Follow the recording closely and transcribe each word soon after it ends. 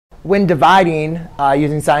when dividing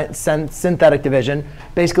using synthetic division,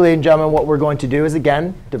 basically, ladies and gentlemen, what we're going to do is,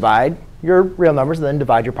 again, divide your real numbers and then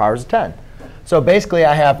divide your powers of 10. So basically,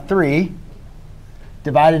 I have 3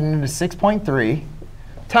 divided into 6.3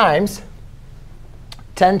 times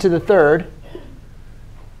 10 to the third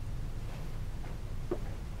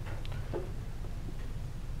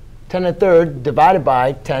divided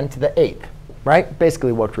by 10 to the 8th, right?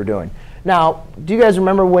 Basically what we're doing. Now, do you guys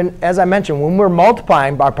remember when, as I mentioned, when we're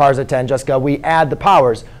multiplying by powers of 10, Jessica, we add the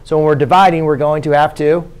powers. So when we're dividing, we're going to have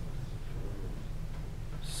to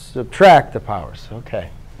subtract the powers. OK,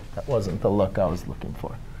 that wasn't the look I was looking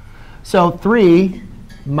for. So 3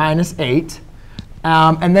 minus 8.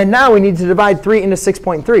 And then now we need to divide 3 into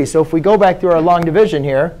 6.3. So if we go back through our long division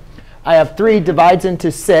here, I have 3 divides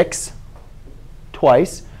into 6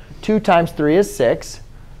 twice. 2 times 3 is 6.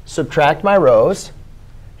 Subtract my rows.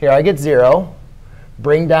 Here I get 0.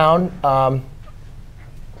 Bring down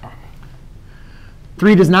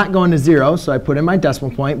 3 does not go into 0, so I put in my decimal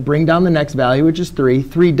point. Bring down the next value, which is 3.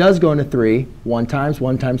 3 does go into 3. 1 times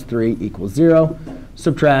 3 equals 0.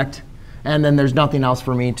 Subtract. And then there's nothing else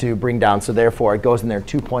for me to bring down. So therefore, it goes in there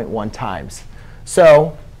 2.1 times.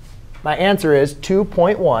 So my answer is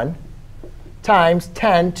 2.1 times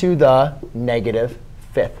 10 to the negative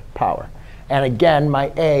 5th power. And again,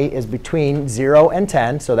 my A is between 0 and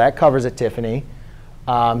 10. So that covers it, Tiffany.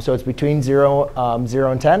 So it's between 0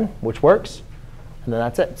 and 10, which works. And then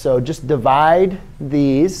that's it. So just divide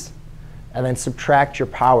these and then subtract your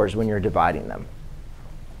powers when you're dividing them.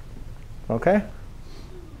 OK?